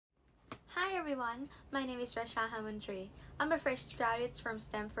Hi everyone, my name is Racha Hamontree. I'm a fresh graduate from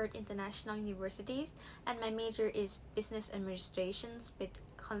Stamford International Universities and my major is Business Administrations with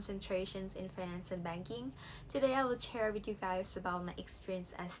concentrations in Finance and Banking. Today I will share with you guys about my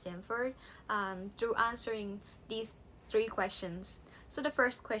experience at Stamford through answering these three questions. So the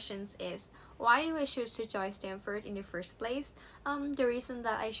first question is, why do I choose to join Stamford in the first place? The reason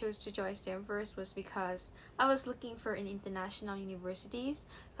that I chose to join Stamford was because I was looking for an international universities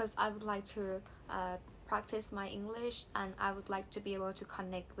because I would like to practice my English and I would like to be able to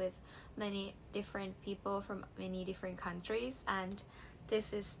connect with many different people from many different countries, and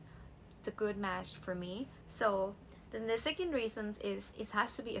this is the good match for me. So then the second reason is it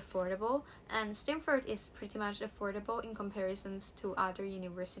has to be affordable, and Stamford is pretty much affordable in comparisons to other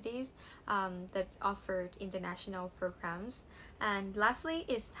universities that offered international programs. And lastly,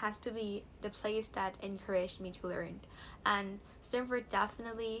 it has to be the place that encouraged me to learn. And Stamford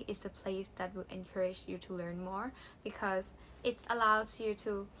definitely is a place that will encourage you to learn more because it allows you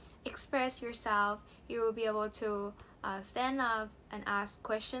to express yourself. You will be able to stand up and ask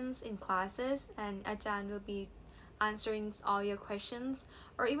questions in classes, and Ajahn will be answering all your questions,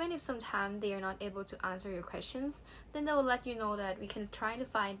 or even if sometimes they are not able to answer your questions, then they will let you know that we can try to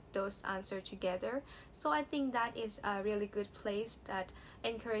find those answers together. So I think that is a really good place that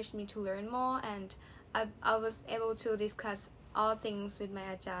encouraged me to learn more, and I was able to discuss all things with my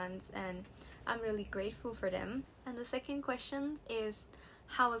ajahns, and I'm really grateful for them. And the second question is,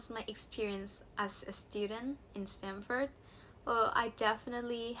 how was my experience as a student in Stamford? Well, I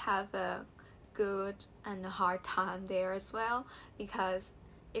definitely have a good and a hard time there as well, because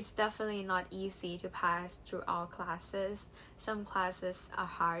it's definitely not easy to pass through all classes. Some classes are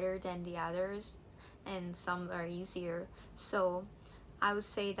harder than the others and some are easier. So I would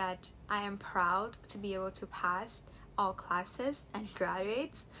say that I am proud to be able to pass all classes and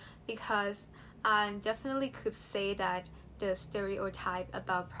graduates, because I definitely could say that the stereotype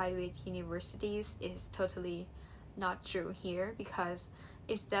about private universities is totally not true here, because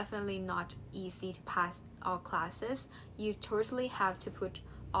it's definitely not easy to pass all classes. You totally have to put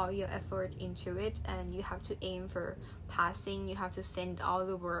all your effort into it, and you have to aim for passing. You have to send all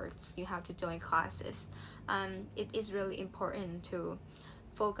the works, you have to join classes. It is really important to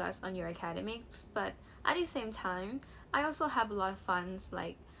focus on your academics, but at the same time I also have a lot of fun,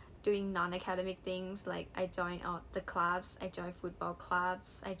 like doing non-academic things. Like I join out the clubs, I join football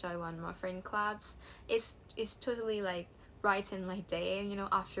clubs, I join one of my friend clubs. It's totally like brighten my day,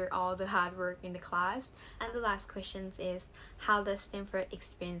 after all the hard work in the class. And the last question is, how does Stamford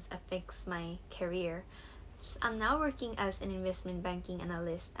experience affects my career? I'm now working as an investment banking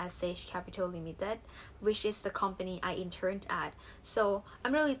analyst at Sage Capital Limited, which is the company I interned at. So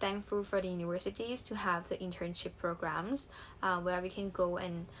I'm really thankful for the universities to have the internship programs where we can go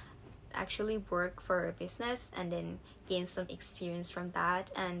and actually work for a business and then gain some experience from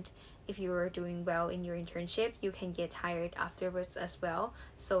that. And if you are doing well in your internship, you can get hired afterwards as well.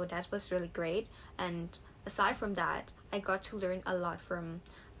 So that was really great. And aside from that, I got to learn a lot from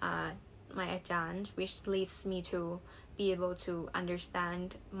my ajahn, which leads me to be able to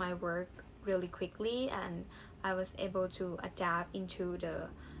understand my work really quickly, and I was able to adapt into the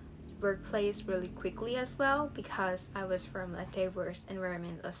workplace really quickly as well, because I was from a diverse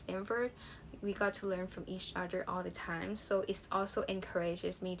environment at Stamford. We got to learn from each other all the time, so it also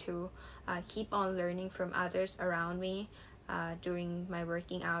encourages me to keep on learning from others around me during my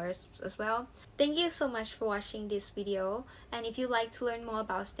working hours as well. Thank you so much for watching this video, and if you'd like to learn more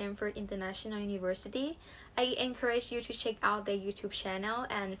about Stamford International University, I encourage you to check out their YouTube channel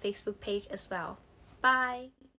and Facebook page as well. Bye!